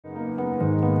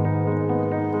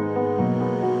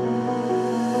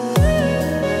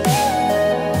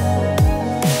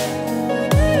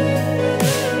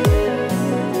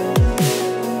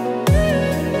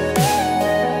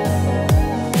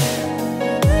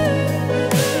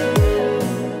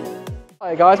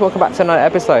Hey guys, welcome back to another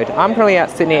episode. I'm currently at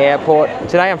Sydney Airport.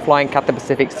 Today I'm flying Cathay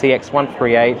Pacific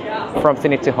CX138 from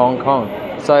Sydney to Hong Kong.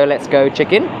 So let's go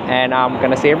check in and I'm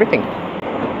going to see everything.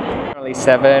 Currently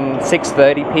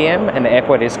 6:30 p.m. and the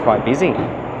airport is quite busy.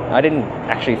 I didn't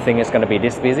actually think it's going to be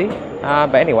this busy.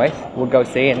 But anyway, we'll go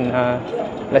see and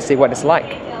let's see what it's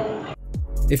like.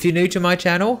 If you're new to my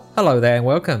channel, hello there and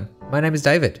welcome. My name is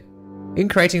David. In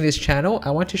creating this channel,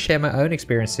 I want to share my own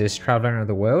experiences traveling around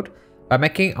the world by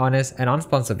making honest and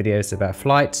unsponsored videos about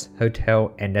flights,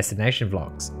 hotel and destination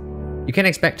vlogs. You can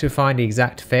expect to find the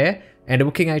exact fare and the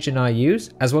booking agent I use,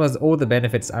 as well as all the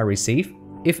benefits I receive,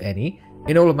 if any,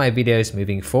 in all of my videos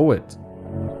moving forward.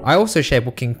 I also share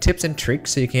booking tips and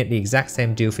tricks so you can get the exact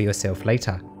same deal for yourself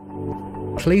later.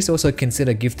 Please also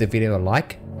consider give the video a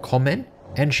like, comment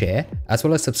and share, as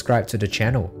well as subscribe to the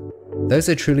channel. Those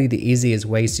are truly the easiest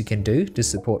ways you can do to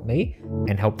support me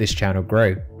and help this channel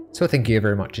grow. So thank you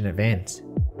very much in advance.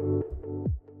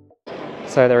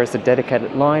 So there is a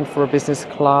dedicated line for business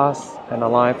class and a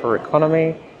line for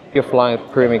economy. If you're flying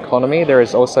premium economy, there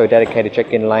is also a dedicated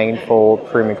check-in lane for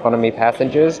premium economy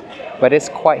passengers, but it's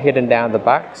quite hidden down the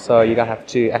back, so you're gonna have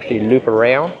to actually loop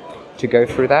around to go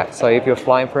through that. So if you're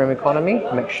flying premium economy,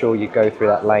 make sure you go through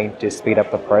that lane to speed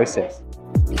up the process.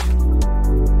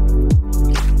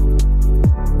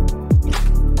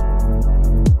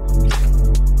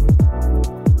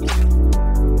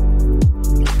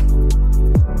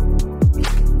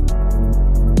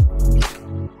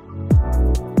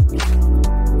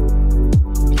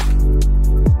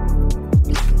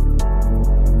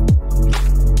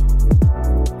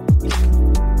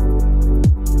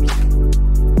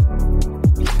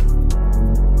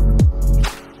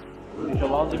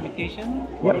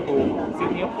 One to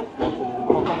Sydney Airport, one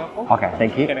to Hong Kong Airport. Okay,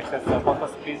 thank you. You can access the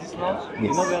Qantas Business Lounge. Yes. You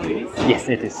know where it is? Yes,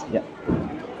 it is. Yep.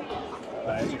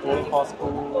 It's a boarding pass for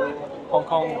Hong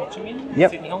Kong, Ho Chi Minh,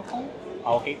 Yep. Sydney, Hong Kong.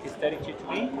 Our gate is 32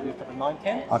 today, we have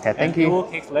 9:10. Okay, thank and you. It will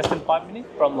take less than 5 minutes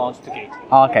from launch to gate.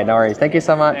 Okay, no worries. Thank you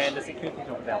so much. And the security is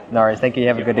over there. No worries, thank you.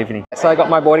 Have a good evening. So I got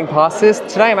my boarding passes.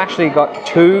 Today I'm actually got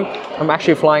two. I'm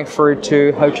actually flying through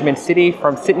to Ho Chi Minh City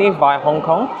from Sydney via Hong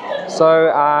Kong. So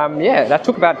yeah, that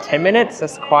took about 10 minutes.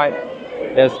 That's quite,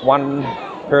 there's one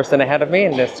person ahead of me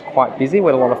and it's quite busy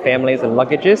with a lot of families and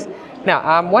luggages.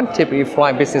 Now, one tip if you're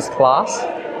flying business class,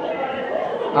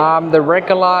 the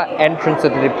regular entrance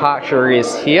of the departure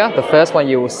is here, the first one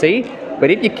you will see.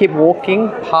 But if you keep walking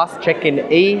past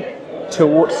check-in E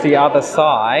towards the other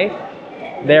side,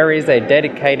 there is a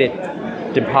dedicated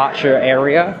departure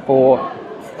area for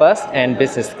first and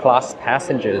business class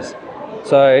passengers.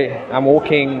 So I'm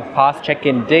walking past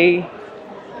check-in D.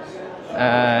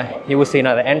 You will see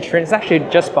another entrance. It's actually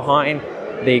just behind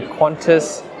the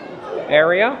Qantas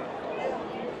area.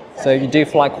 So if you do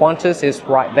fly Qantas, it's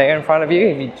right there in front of you.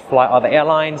 If you fly other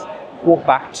airlines, walk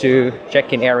back to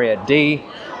check-in area D.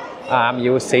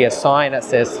 You will see a sign that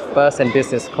says first and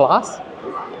business class.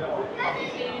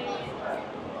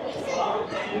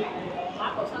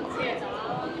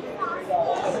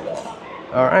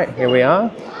 All right, here we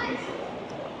are.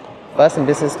 First and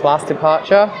business class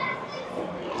departure.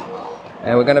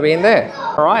 And we're gonna be in there.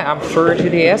 All right, I'm through to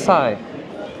the airside.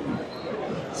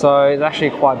 So it's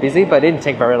actually quite busy, but it didn't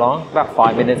take very long, about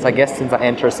 5 minutes, I guess, since I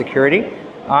entered security.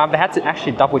 They had to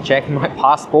actually double check my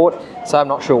passport, so I'm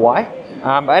not sure why.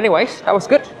 But anyways, that was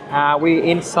good. We're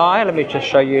inside. Let me just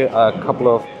show you a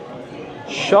couple of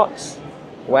shots.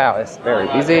 Wow, it's very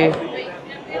busy.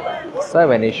 So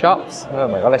many shops. Oh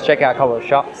my god, let's check out a couple of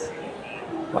shops.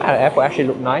 Wow, the airport actually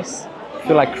looked nice. I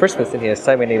feel like Christmas in here,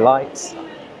 so many lights.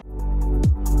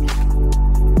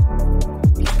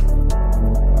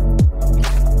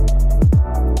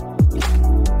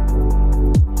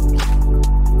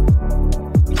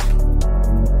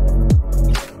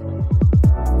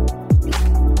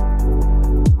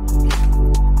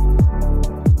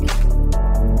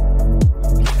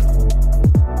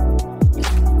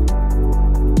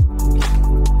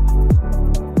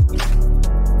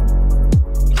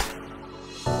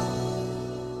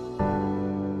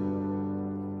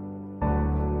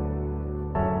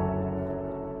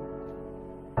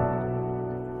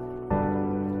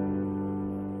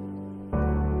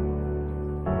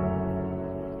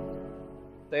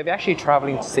 So if you're actually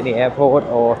traveling to Sydney Airport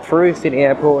or through Sydney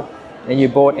Airport and you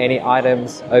bought any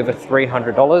items over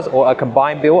 $300 or a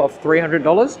combined bill of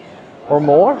 $300 or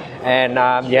more, and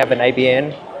you have an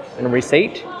ABN and a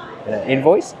receipt and an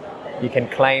invoice, you can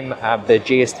claim the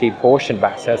GST portion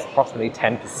back. So it's approximately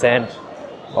 10%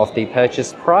 of the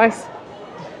purchase price.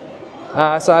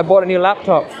 So I bought a new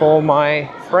laptop for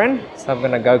my friend, so I'm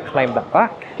gonna go claim that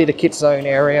back. Did the kids zone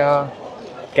area,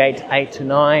 gate 8 to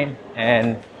 9,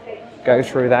 and go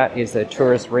through that is a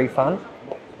tourist refund.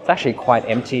 It's actually quite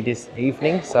empty this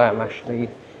evening, so I'm actually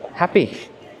happy.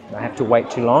 I have to wait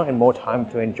too long and more time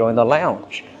to enjoy the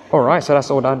lounge. Alright, so that's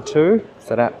all done too.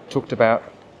 So that took about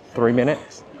 3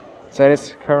 minutes. So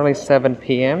it's currently 7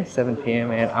 p.m.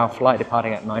 And our flight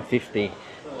departing at 9:50.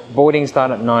 Boarding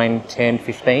start at 9:10,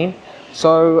 15.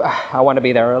 So I want to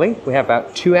be there early. We have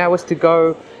about 2 hours to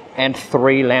go and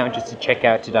 3 lounges to check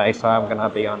out today. So I'm gonna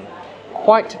be on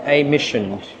quite a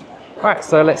mission. Alright,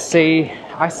 so let's see.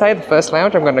 I say the first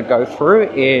lounge I'm gonna go through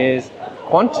is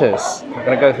Qantas. I'm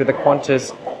gonna go through the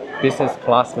Qantas business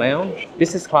class lounge.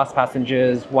 Business class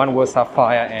passengers, One World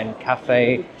Sapphire and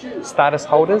Cathay status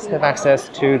holders have access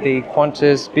to the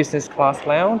Qantas business class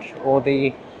lounge or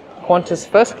the Qantas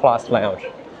first class lounge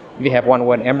if you have One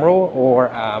World Emerald or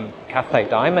Cathay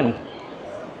Diamond.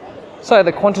 So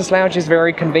the Qantas lounge is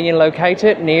very convenient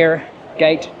located near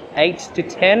gate 8 to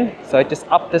 10, so just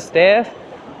up the stairs.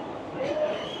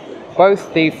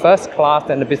 Both the first class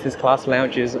and the business class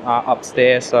lounges are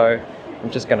upstairs, so I'm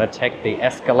just going to take the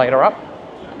escalator up.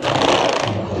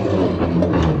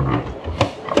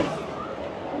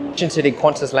 To the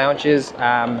Qantas lounges,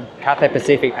 Cathay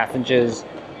Pacific passengers,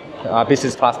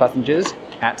 business class passengers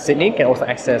at Sydney can also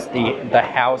access the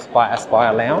House by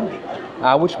Aspire lounge,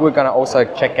 which we're going to also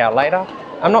check out later.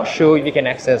 I'm not sure if you can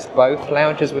access both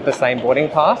lounges with the same boarding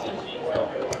pass.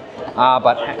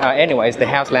 But anyways, the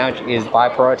House lounge is by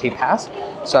priority pass,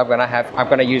 so I'm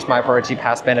gonna use my priority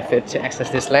pass benefit to access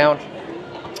this lounge,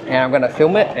 and I'm gonna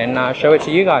film it and show it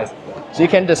to you guys, so you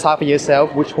can decide for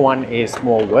yourself which one is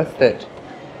more worth it.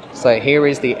 So here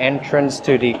is the entrance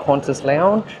to the Qantas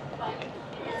lounge.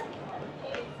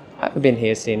 I haven't been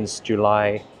here since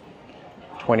July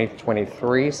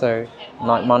 2023, so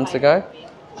 9 months ago.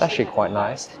 It's actually quite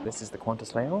nice. This is the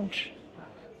Qantas lounge.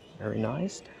 Very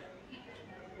nice.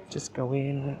 Just go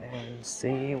in and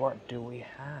see what do we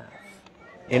have.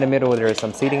 In the middle there are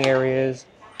some seating areas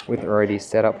with already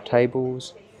set up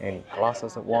tables and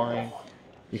glasses of wine.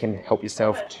 You can help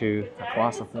yourself to a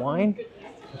glass of wine.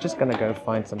 I'm just gonna go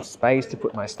find some space to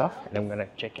put my stuff, and I'm gonna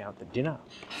check out the dinner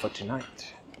for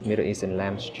tonight. Middle Eastern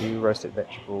lamb stew, roasted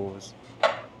vegetables,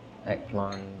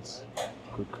 eggplants,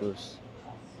 couscous,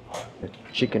 the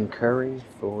chicken curry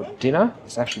for dinner.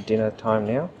 It's actually dinner time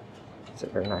now. It's a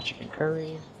very nice chicken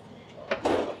curry.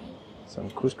 Some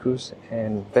couscous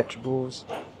and vegetables,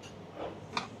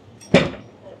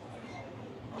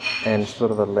 and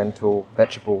sort of a lentil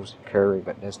vegetables curry,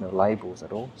 but there's no labels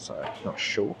at all, so I'm not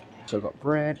sure. So I've got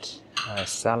bread, a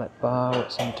salad bar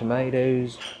with some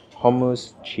tomatoes,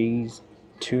 hummus, cheese,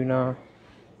 tuna,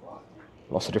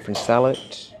 lots of different salad,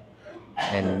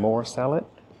 and more salad.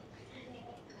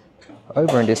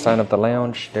 Over on this side of the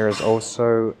lounge, there is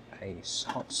also a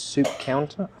hot soup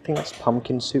counter. I think it's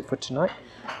pumpkin soup for tonight,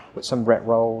 with some red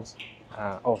rolls.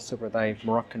 Also with a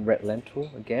Moroccan red lentil.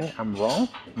 Again, I'm wrong.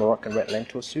 Moroccan red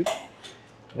lentil soup.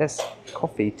 There's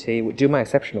coffee, tea with Duma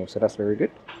Exceptional, so that's very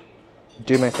good.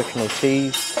 Duma Exceptional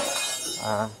teas,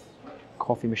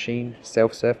 coffee machine,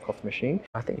 self-serve coffee machine.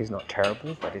 I think it's not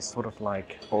terrible, but it's sort of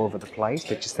like all over the place.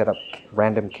 They just set up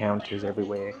random counters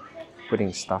everywhere,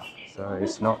 putting stuff. So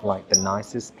it's not like the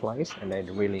nicest place, and they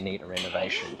really need a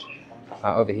renovation.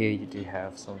 Over here you do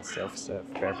have some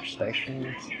self-serve beverage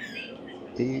stations,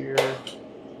 beer.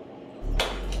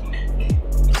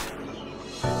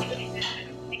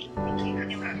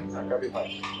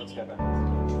 Let's go back.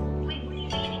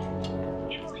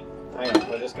 Hang on,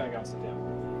 we're just going to go and sit down.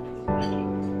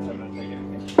 I'm not taking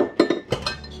anything.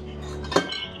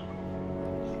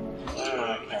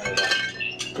 Carry that.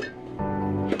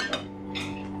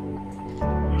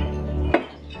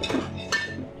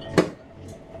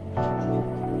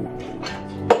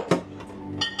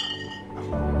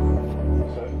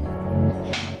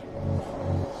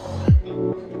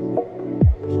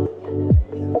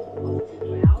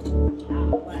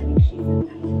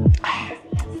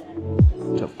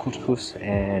 Couscous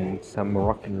and some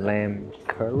Moroccan lamb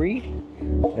curry.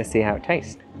 Let's see how it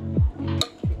tastes.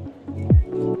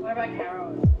 What about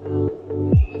carrots?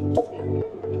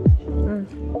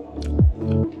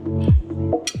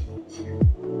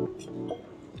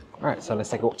 Alright, so let's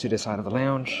take a walk to the side of the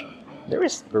lounge. There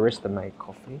is barista made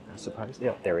coffee, I suppose.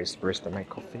 Yeah, there is barista made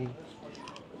coffee.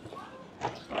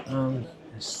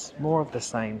 There's more of the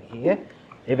same here.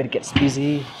 If it gets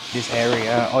busy, this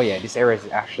area, oh yeah, this area is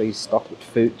actually stocked with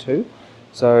food too.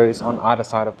 So it's on either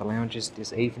side of the lounges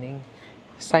this evening.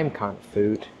 Same kind of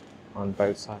food on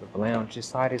both sides of the lounge. This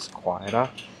side is quieter.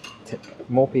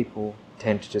 More people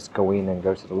tend to just go in and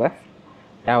go to the left.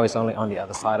 Now it's only on the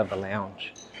other side of the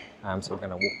lounge. So we're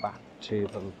gonna walk back to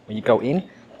when you go in,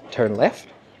 turn left,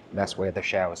 that's where the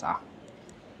showers are.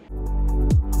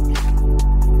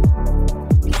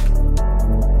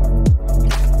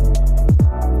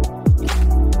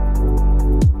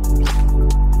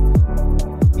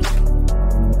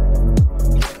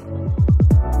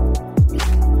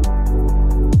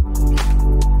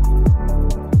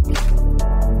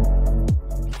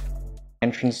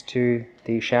 entrance to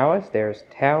the showers. There's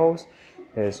towels,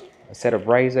 there's a set of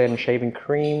razor and shaving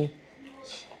cream,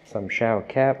 some shower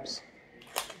caps,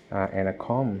 and a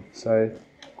comb. So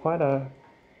quite a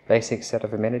basic set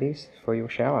of amenities for your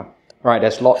shower. Right,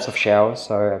 there's lots of showers,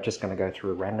 so I'm just going to go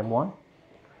through a random one.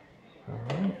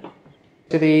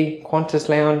 To the Qantas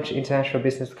Lounge International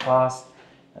Business Class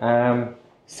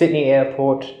Sydney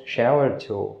Airport shower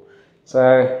tour.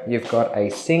 So you've got a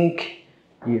sink,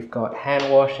 you've got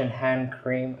hand wash and hand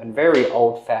cream, and very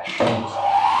old-fashioned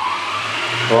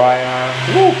dryer.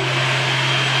 Woo!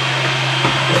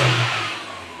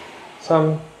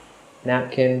 Some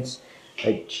napkins,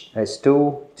 a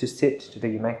stool to sit to do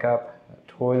your makeup,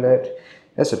 a toilet.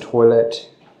 There's a toilet.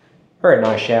 Very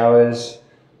nice showers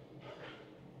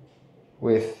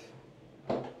with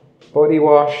body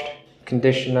wash,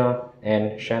 conditioner,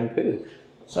 and shampoo.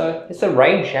 So it's a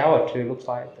rain shower too, looks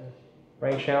like the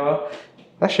rain shower.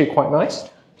 Actually quite nice,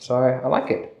 so I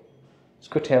like it. It's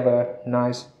good to have a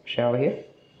nice shower here.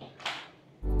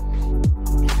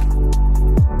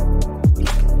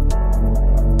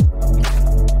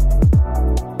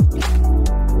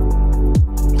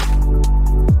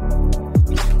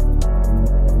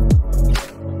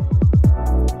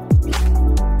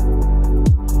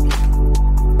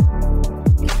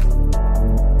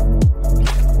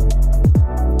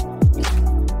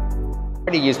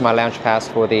 Use my lounge pass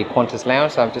for the Qantas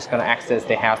Lounge, so I'm just going to access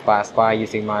the House by Aspire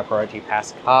using my Priority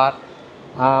Pass card.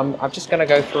 I'm just going to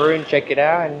go through and check it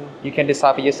out, and you can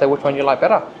decide for yourself which one you like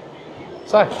better.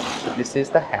 So, this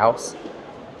is the House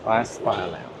by Aspire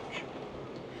Lounge.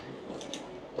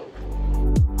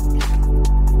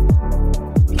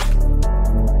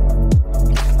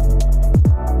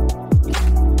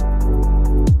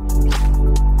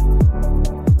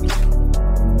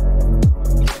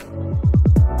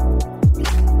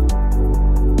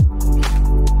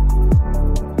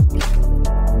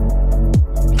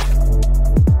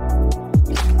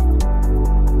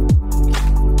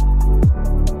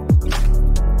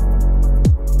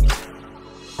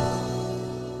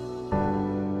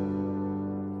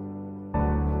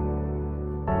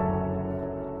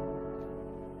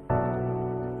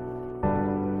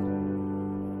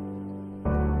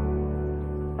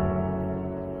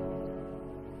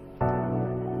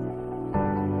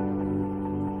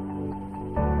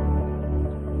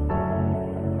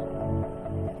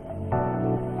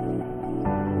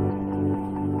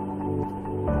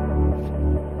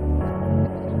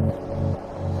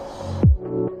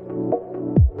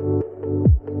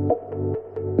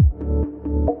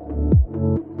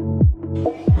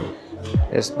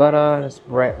 There's butter, there's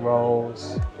bread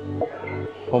rolls,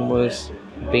 hummus,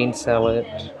 bean salad,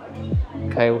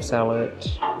 kale salad,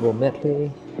 raw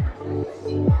medley,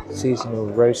 seasonal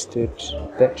roasted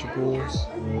vegetables,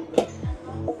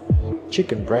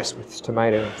 chicken breast with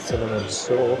tomato and cinnamon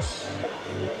sauce,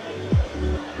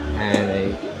 and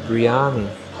a biryani.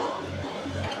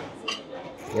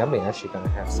 Yummy, actually going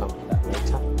to have some of that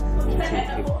later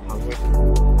to keep on hungry.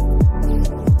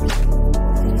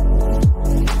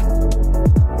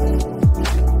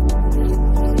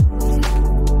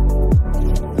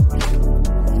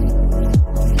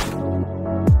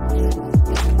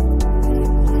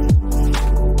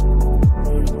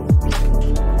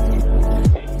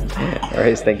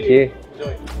 Thank you.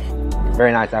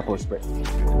 Very nice apple spread.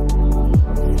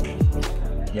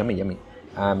 Yummy, yummy.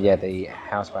 Yeah, the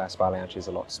House by Aspire Lounge is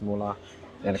a lot smaller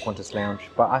than the Qantas Lounge,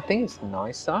 but I think it's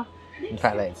nicer. In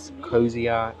fact, it's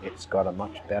cozier. It's got a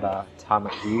much better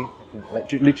tarmac view.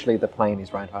 Literally, the plane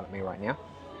is right in front of me right now.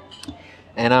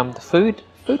 And the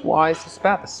food-wise, it's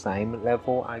about the same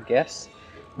level, I guess.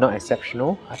 Not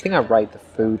exceptional. I think I rate the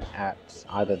food at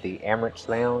either the Emirates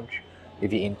Lounge,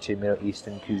 if you're into Middle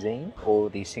Eastern cuisine, or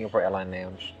the Singapore Airline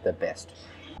Lounge, the best.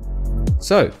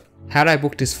 So, how did I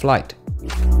book this flight?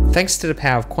 Thanks to the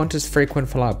power of Qantas Frequent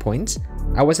Flyer points,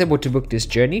 I was able to book this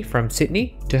journey from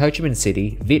Sydney to Ho Chi Minh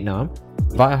City, Vietnam,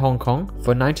 via Hong Kong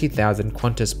for 90,000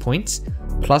 Qantas points,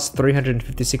 plus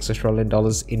 356 Australian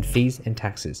dollars in fees and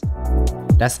taxes.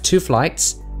 That's 2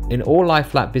 flights in all lie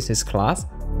flat business class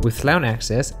with lounge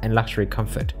access and luxury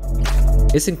comfort.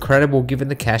 It's incredible given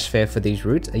the cash fare for these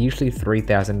routes are usually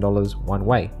 $3,000 one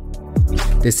way.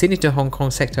 The Sydney to Hong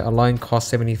Kong sector alone costs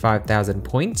 75,000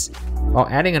 points, while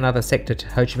adding another sector to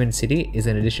Ho Chi Minh City is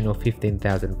an additional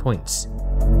 15,000 points.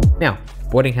 Now,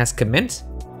 boarding has commenced,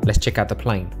 let's check out the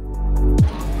plane.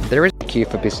 There is a queue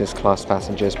for business class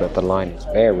passengers, but the line is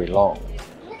very long,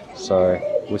 so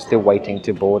we're still waiting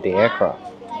to board the aircraft.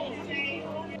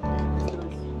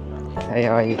 Hey,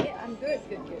 how are you? I'm good,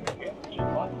 good, good.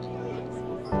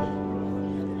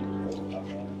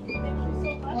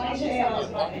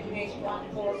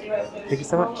 Thank you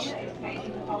so much.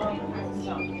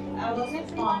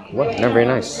 Wow, no, very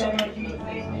nice.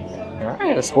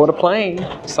 Alright, let's board a plane.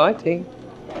 Exciting.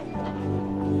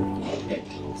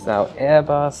 So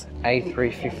Airbus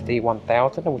A350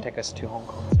 1000 will take us to Hong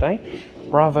Kong today.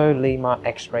 Bravo Lima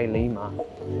X-Ray Lima.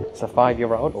 It's a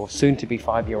 5-year-old or soon to be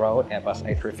 5-year-old Airbus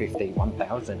A350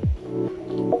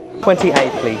 1000.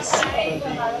 28 please.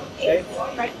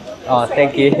 Oh,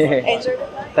 thank you.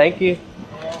 Thank you.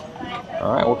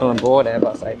 Alright, welcome on board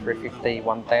Airbus A350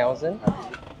 1000.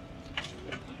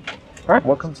 Alright,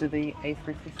 welcome to the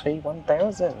A350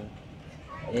 1000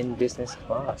 in business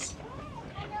class.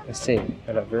 Let's see,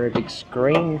 got a very big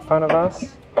screen in front of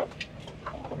us.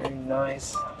 Very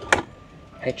nice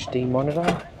HD monitor.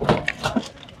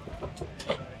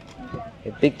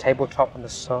 A big tabletop on the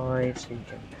side so you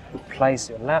can place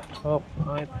your laptop,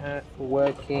 iPad for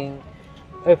working.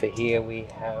 Over here we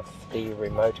have the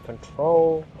remote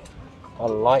control, a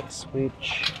light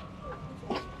switch,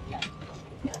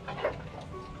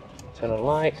 turn a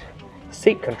light,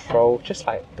 seat control, just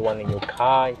like the one in your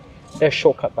car. There's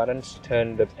shortcut buttons to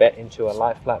turn the bed into a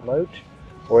lie flat mode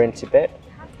or into bed.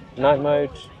 Night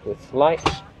mode with light.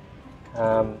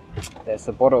 There's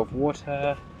a bottle of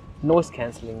water, noise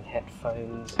cancelling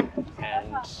headphones,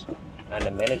 and an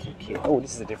amenity kit. Oh,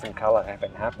 this is a different color I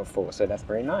haven't had before, so that's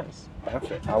very nice.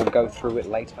 Perfect. I'll go through it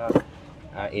later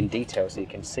in detail so you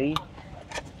can see.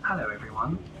 Hello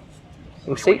everyone.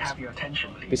 In Could we seats, have your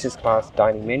attention, please? business class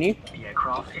dining menu, The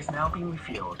aircraft is now being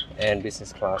refueled. and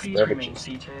business class Please remain beverages.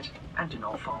 seated and do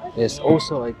not fall. There's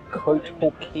also a coat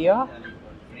hook here.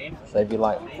 So if you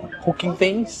like hooking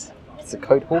things, it's a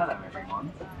coat hook. Hello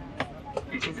everyone.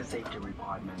 It is a safety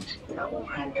requirement that all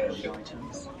hand-carried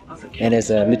items are secured. And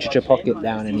there's a literature pocket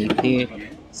down underneath here.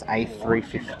 It's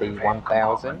A350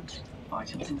 1000.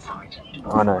 Items inside do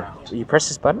not Oh no, fall out. you press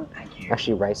this button, Thank you.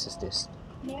 actually raises this.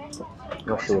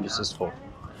 Not sure what this is for.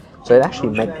 So it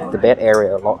actually makes the bed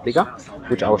area a lot bigger,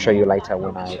 which I'll show you later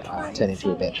when I turn into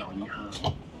a bed.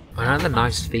 One of the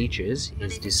nice features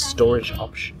is this storage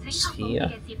options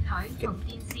here. You can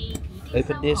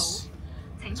open this,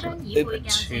 it's going to open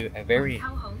to a very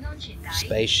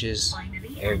spacious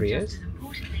area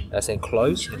that's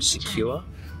enclosed and secure.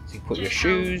 So you can put your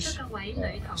shoes,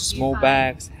 small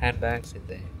bags, handbags in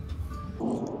there.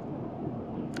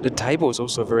 The table is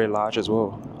also very large as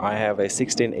well. I have a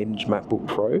 16-inch MacBook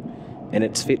Pro and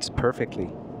it fits perfectly.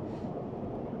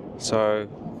 So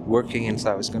working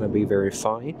inside is going to be very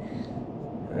fine.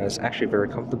 It's actually very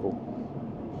comfortable.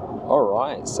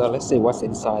 Alright, so let's see what's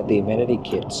inside the amenity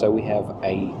kit. So we have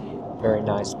a very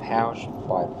nice pouch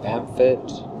by Bamford.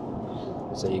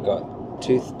 So you got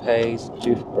toothpaste,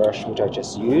 toothbrush, which I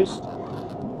just used.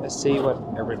 Let's see what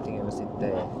everything else in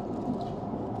there.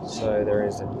 So there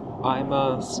is an eye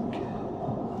mask,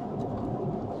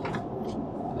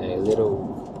 a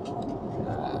little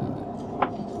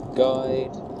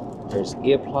guide, there's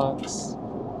earplugs,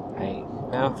 a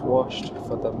mouthwash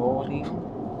for the morning,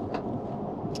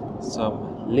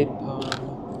 some lip balm,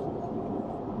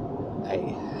 a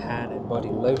hand and body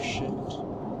lotion,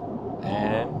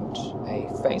 and a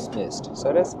face mist.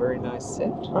 So that's a very nice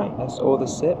set. Right, that's all the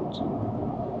set.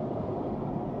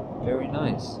 Very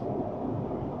nice.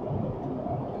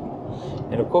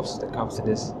 And of course, that comes in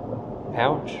this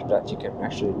pouch that you can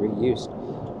actually reuse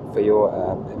for your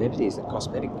amenities and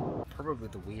cosmetic. Probably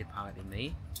the weird part in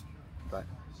me, but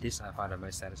this I find the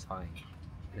most satisfying.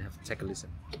 You have to take a listen.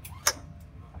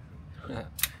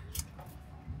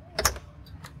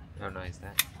 How nice is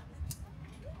that?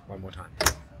 One more time.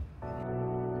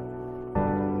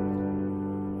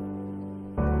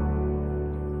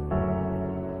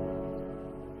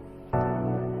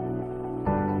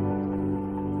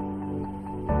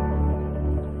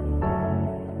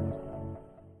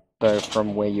 So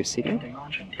from where you're sitting,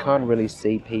 you can't really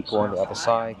see people on the other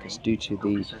side because due to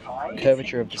the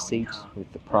curvature of the seat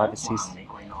with the privacy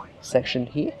section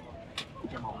here,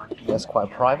 that's quite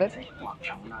private.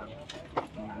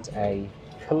 And a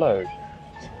pillow,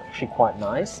 actually quite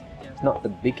nice. It's not the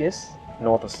biggest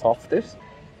nor the softest.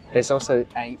 There's also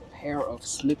a pair of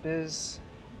slippers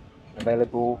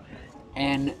available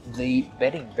and the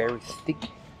bedding, very thick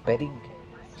bedding.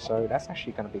 So that's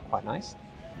actually going to be quite nice.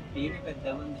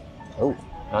 Oh,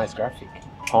 nice graphic.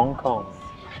 Hong Kong.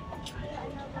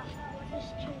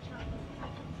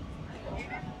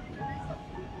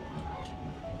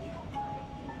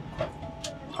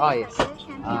 Oh yes.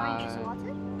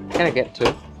 Can I get two?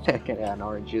 Can I have an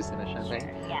orange juice and a champagne?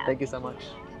 Yeah. Thank you so much.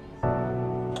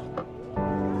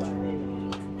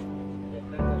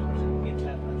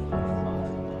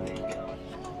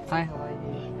 Hi, how are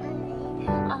you?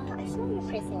 I saw your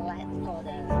pressing right for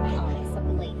the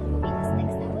circulate the movie this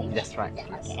next sandwich. That's right.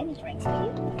 Yeah, okay, any drinks for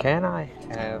you? Can I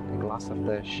have a glass of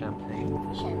the champagne?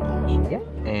 Champagne, sure.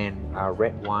 Yeah. And a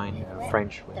red wine,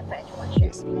 French. The French one, sure.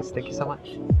 Yes, please. Thank you so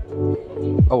much.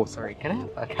 Oh, sorry. Can I have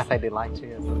a Cathay Delight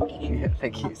too? Yeah,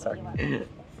 thank you. Sorry.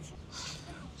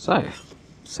 So,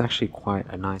 it's actually quite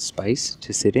a nice space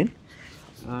to sit in.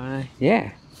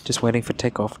 Yeah, just waiting for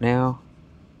takeoff now.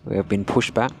 We have been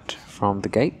pushed back from the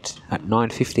gate at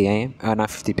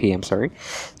 9:50 p.m. Sorry,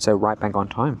 so right back on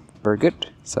time. Very good.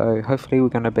 So hopefully we're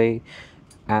going to be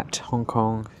at Hong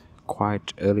Kong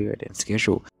quite earlier than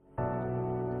scheduled.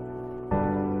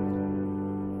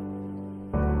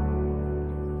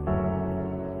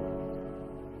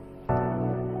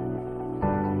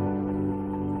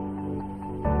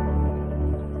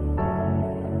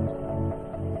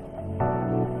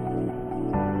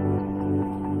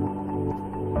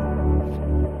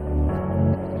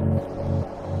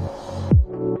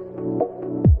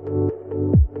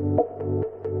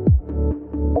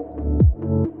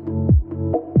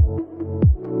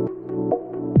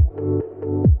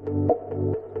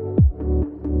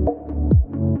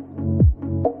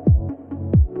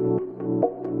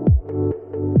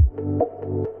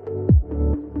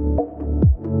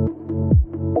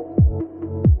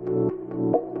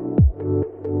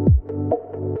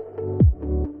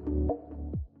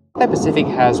 Cathay Pacific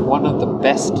has one of the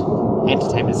best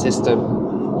entertainment system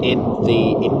in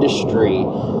the industry.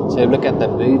 So look at the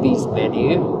movies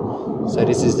menu. So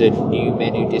this is the new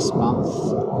menu this month.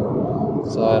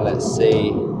 So let's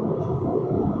see.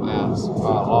 Wow, it's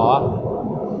quite a lot.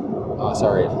 Oh,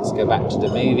 sorry. Let's go back to the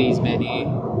movies menu.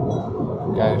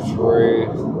 Go through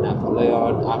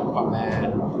Napoleon,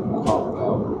 Aquaman,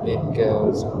 Cockwell, Mean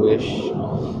Girls, Wish.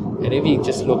 And if you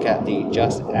just look at the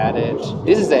just added,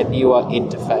 this is a newer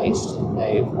interface.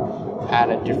 They've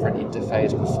had a different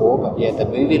interface before, but yeah, the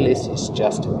movie list is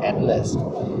just endless.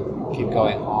 Keep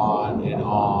going on and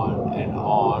on and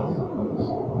on.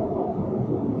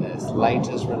 There's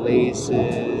latest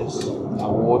releases,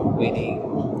 award-winning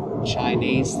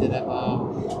Chinese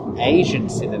cinema, Asian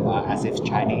cinema, as if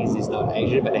Chinese is not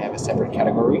Asian, but they have a separate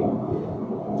category.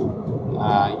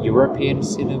 European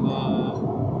cinema,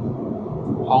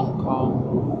 Hong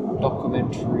Kong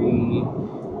documentary,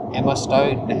 Emma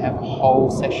Stone. They have a whole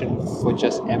section for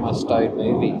just Emma Stone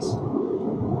movies.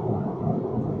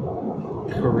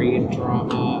 Korean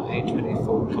drama,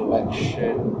 A24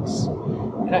 collections.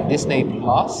 You know, Disney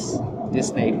Plus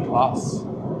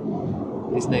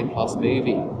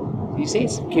movie. You see,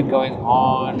 it's keep going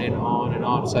on and on and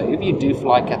on. So if you do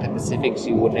fly Cathay Pacifics,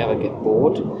 you will never get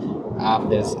bored.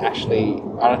 There's actually,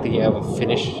 I don't think you ever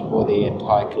finish all the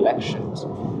entire collections.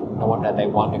 No wonder they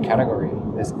won the category.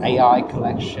 There's AI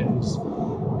collections.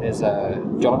 There's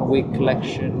John Wick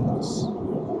collections.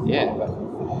 Yeah, but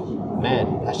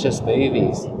man, that's just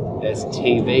movies. There's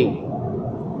TV.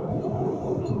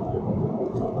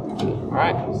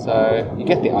 Alright, so you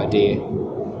get the idea.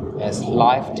 There's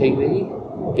live TV,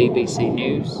 BBC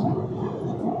News.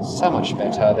 So much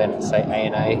better than, say,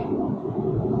 A&A.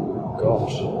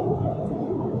 Gosh.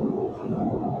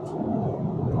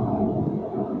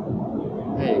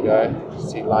 There you go.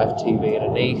 See live TV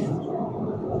underneath.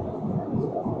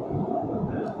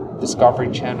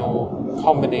 Discovery Channel,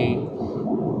 comedy,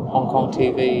 Hong Kong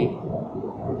TV,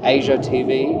 Asia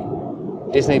TV,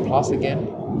 Disney Plus again,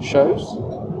 shows.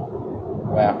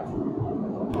 Wow.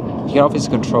 You can obviously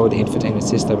control the infotainment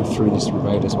system through this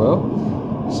remote as well.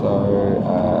 So,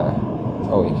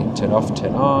 oh, you can turn off,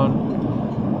 turn on.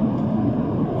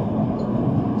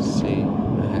 Let's see,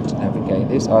 I have to navigate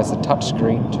this. Oh, it's a touch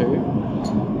screen too.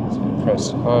 So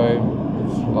press home,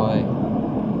 fly.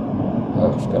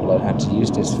 Oh, I've got to learn how to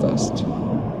use this first.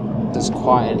 There's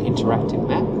quite an interactive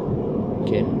map.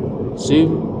 You can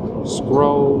zoom,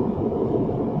 scroll,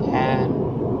 pan.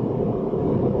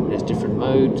 There's different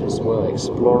modes as well.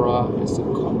 Explorer, there's the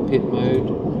cockpit mode.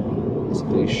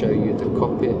 Basically show you the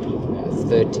cockpit at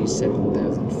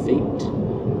 37,000 feet.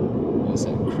 There's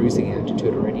a cruising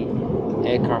altitude already.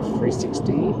 Aircraft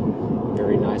 360,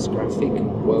 very nice graphic.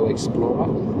 World Explorer,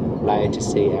 allow you to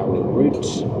see our route.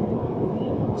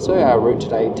 So our route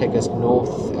today takes us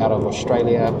north out of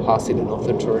Australia, passing the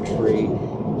Northern Territory,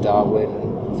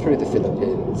 Darwin, through the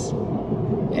Philippines,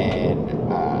 and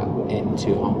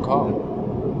into Hong Kong.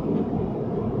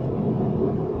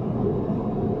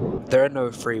 There are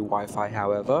no free Wi-Fi,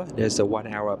 however. There's a 1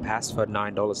 hour pass for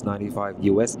 $9.95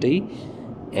 USD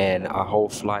and a whole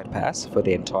flight pass for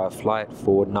the entire flight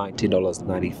for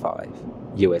 $19.95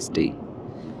 USD.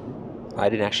 I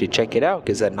didn't actually check it out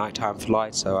because it's a nighttime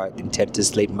flight, so I intend to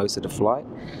sleep most of the flight.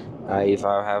 If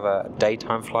I have a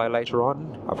daytime flight later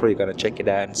on, I'm probably going to check it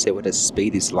out and see what the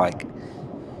speed is like.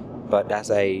 But that's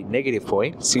a negative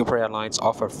point. Singapore Airlines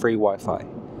offer free Wi-Fi,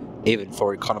 even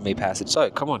for economy passage. So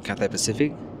come on, Cathay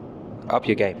Pacific, up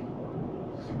your game.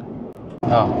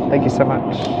 Oh, thank you so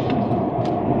much.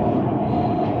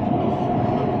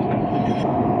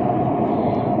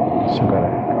 So got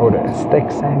to order a steak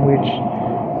sandwich.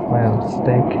 Wow,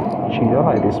 steak, cheese. I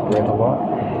like this bread a lot.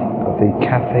 Got the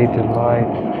Cathay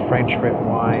Delight, French red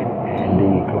wine, and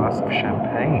the glass of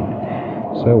champagne.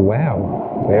 So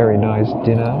wow, very nice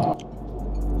dinner.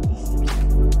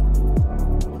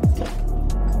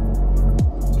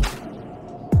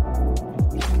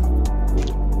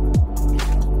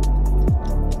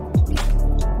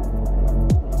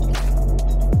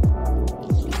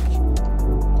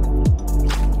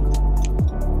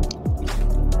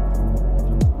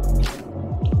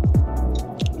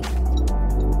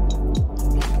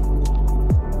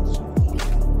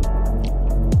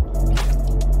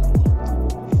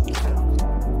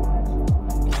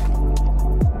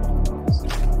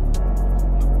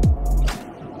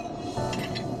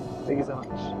 Thank you so much.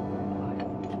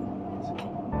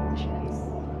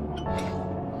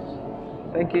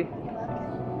 Thank you.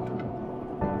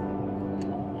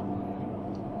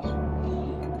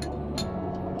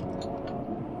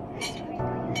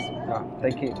 Oh,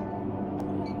 thank you.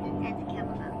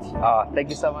 Oh, thank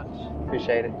you so much.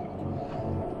 Appreciate it.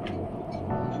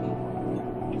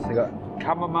 So we got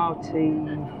chamomile tea,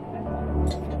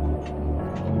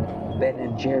 Ben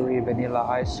and Jerry vanilla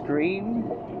ice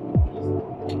cream,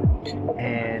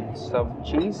 and some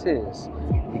cheeses.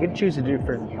 You can choose a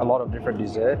lot of different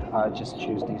dessert. I just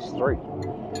choose these three.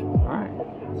 All right,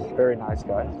 very nice,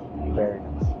 guys. Very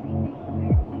nice.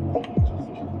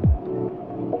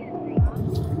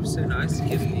 It was so nice to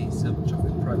give me some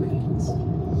chocolate pralines.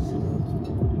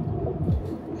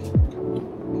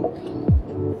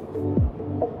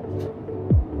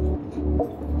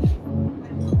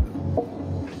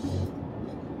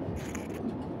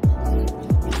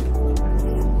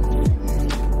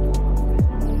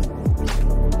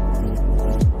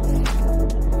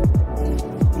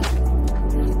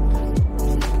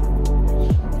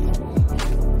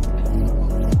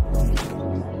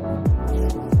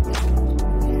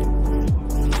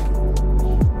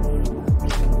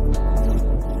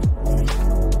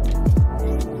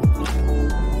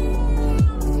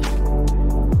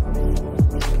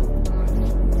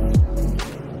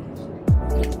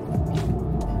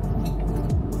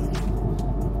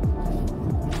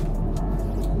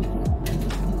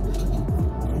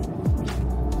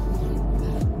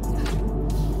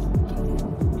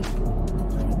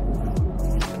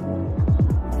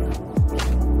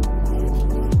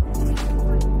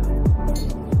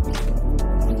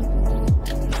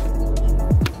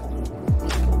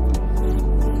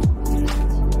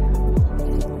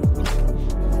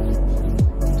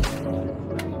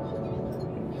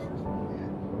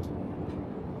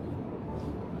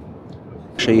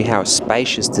 Show you how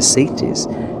spacious the seat is.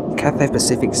 Cathay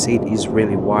Pacific seat is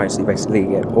really wide, so you basically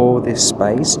get all this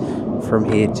space from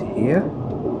here to here,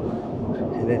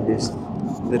 and then this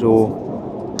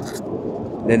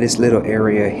little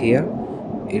area here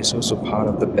is also part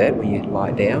of the bed when you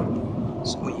lie down.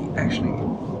 So when you actually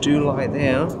do lie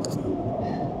down,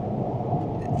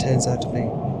 it turns out to be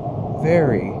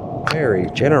very, very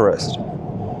generous.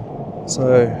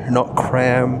 So not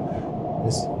cram,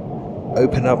 just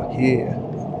open up here.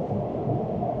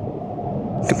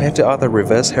 Compared to other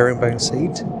reverse herringbone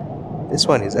seats, this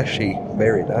one is actually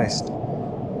very nice.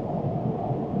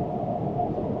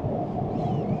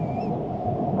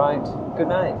 Right, good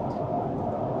night.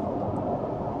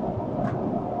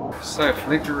 So,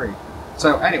 flickery.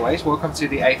 So anyways, welcome to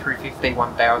the A350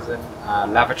 1000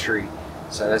 lavatory.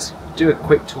 So let's do a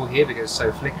quick tour here because it's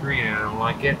so flickery and I don't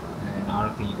like it. And I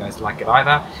don't think you guys like it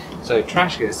either. So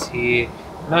trash goes here,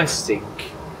 nice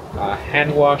sink,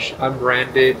 hand wash,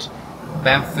 unbranded,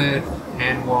 Bamford,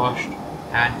 hand wash,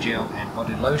 hand gel and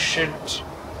body lotion.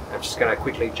 I'm just going to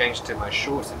quickly change to my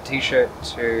shorts and t-shirt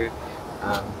to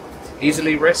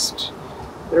easily rest.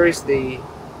 There is the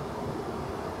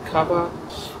cover.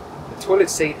 The toilet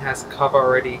seat has a cover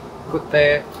already put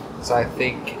there, so I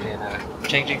think, and a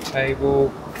changing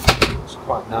table. It's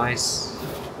quite nice.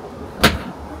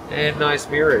 And nice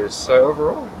mirrors. So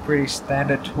overall, pretty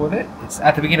standard toilet. It's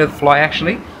at the beginning of the flight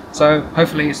actually, so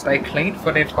hopefully you stay clean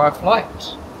for the entire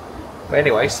flight. But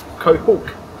anyways,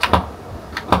 co-hook.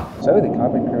 So the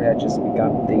cabin crew had just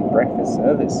begun the breakfast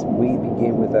service. We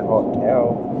begin with a hot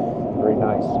towel. Very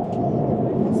nice.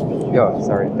 Yeah,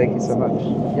 sorry. Thank you so much.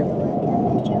 Yep.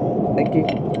 Thank you.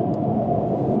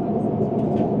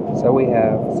 So we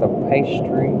have some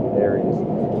pastry, there is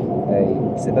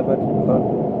a cinnamon bun,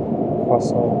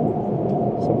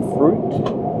 croissant, some fruit,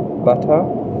 butter,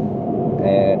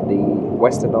 and the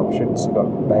Western options got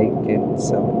bacon,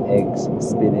 some eggs,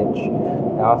 spinach.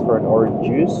 I asked for an orange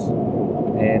juice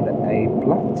and a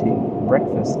black tea,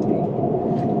 breakfast tea.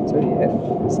 So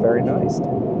yeah, it's very nice.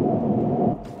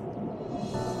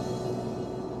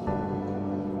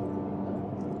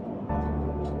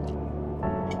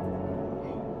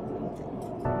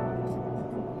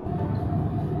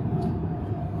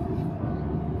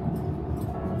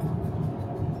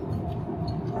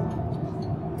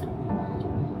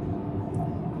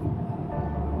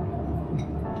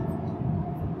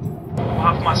 On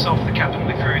behalf of myself, the captain and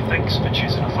the crew, thanks for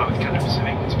choosing to fly with Cathay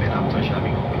Pacific. It's been a pleasure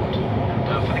having you on board.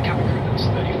 And for the cabin crew, that's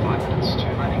 35 minutes to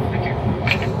landing.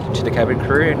 Thank you. To the cabin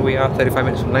crew, and we are 35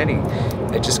 minutes from landing.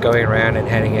 They're just going around and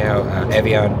handing out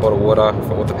Evian bottled water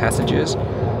for all the passengers.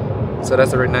 So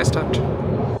that's a really nice touch.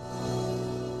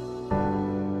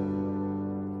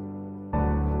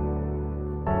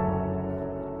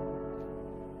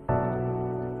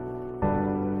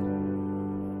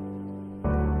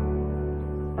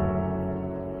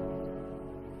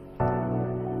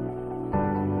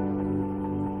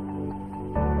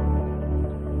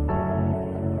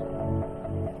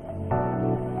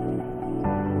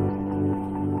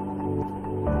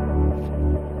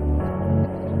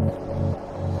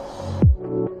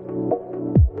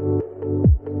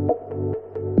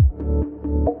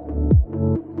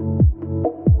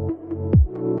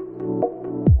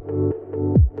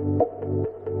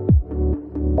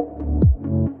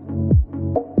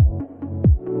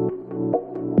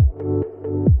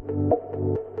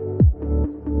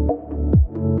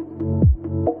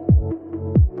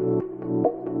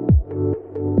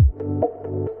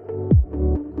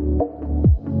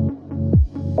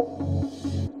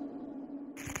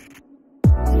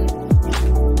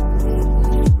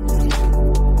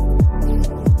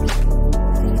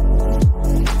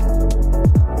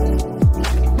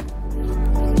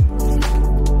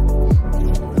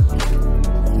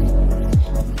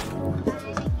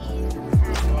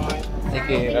 Thank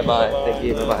you, bye-bye. Thank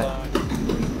you, bye-bye.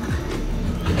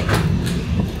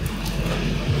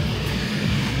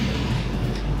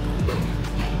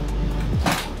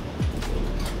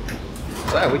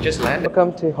 So we just landed.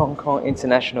 Welcome to Hong Kong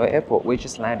International Airport. We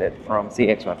just landed from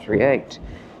CX138.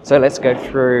 So let's go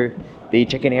through the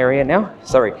check-in area now.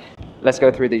 Sorry, let's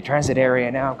go through the transit area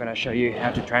now. I'm going to show you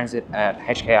how to transit at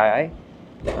HKIA.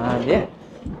 Yeah.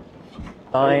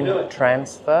 Sign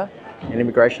transfer and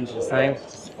immigration is the same.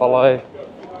 Just follow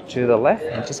to the left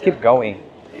and just keep going.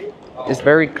 It's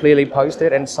very clearly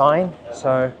posted and signed,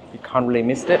 so you can't really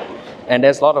miss it. And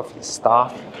there's a lot of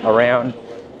staff around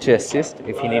to assist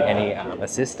if you need any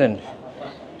assistance.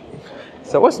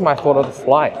 So what's my thought of the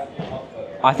flight?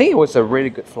 I think it was a really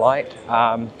good flight.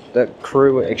 The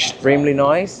crew were extremely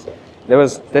nice. There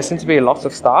seemed to be lots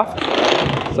of staff,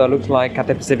 so it looks like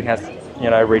Cathay Pacific has,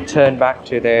 returned back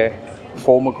to their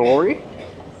former glory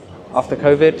after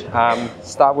COVID.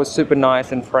 Staff was super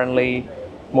nice and friendly,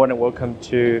 more than welcome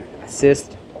to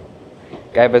assist.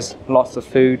 Gave us lots of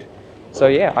food. So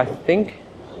yeah, I think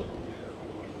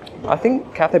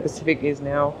Cathay Pacific is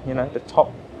now, the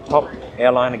top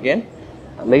airline again,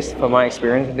 at least for my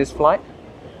experience in this flight.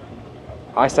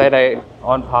 I say they're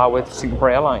on par with Singapore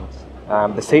Airlines.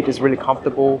 The seat is really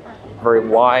comfortable, very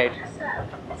wide,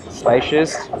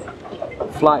 spacious.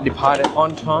 Flight departed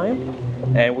on time,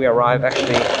 and we arrived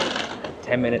actually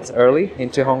 10 minutes early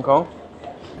into Hong Kong.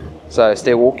 So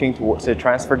still walking towards the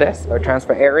transfer desk or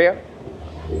transfer area.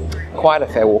 Quite a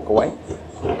fair walk away.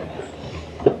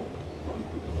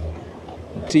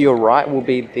 To your right will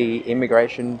be the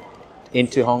immigration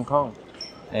into Hong Kong,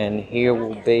 and here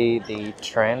will be the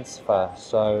transfer.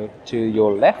 So to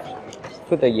your left,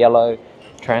 put the yellow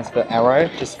transfer arrow,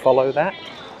 just follow that.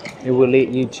 It will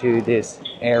lead you to this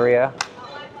area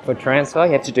for transfer.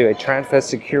 You have to do a transfer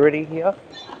security here.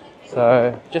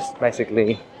 So just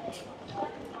basically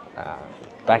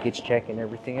baggage check and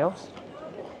everything else.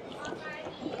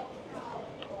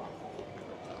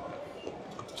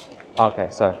 Okay,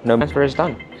 so no transfer is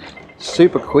done.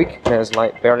 Super quick, there's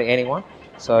like barely anyone.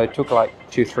 So it took like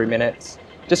 2-3 minutes.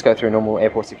 Just go through normal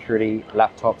airport security,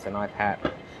 laptops and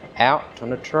iPad out on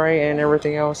the tray, and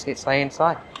everything else stay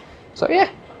inside. So yeah,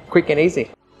 quick and easy.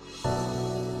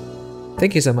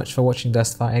 Thank you so much for watching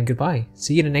thus far, and goodbye.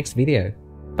 See you in the next video.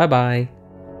 Bye bye.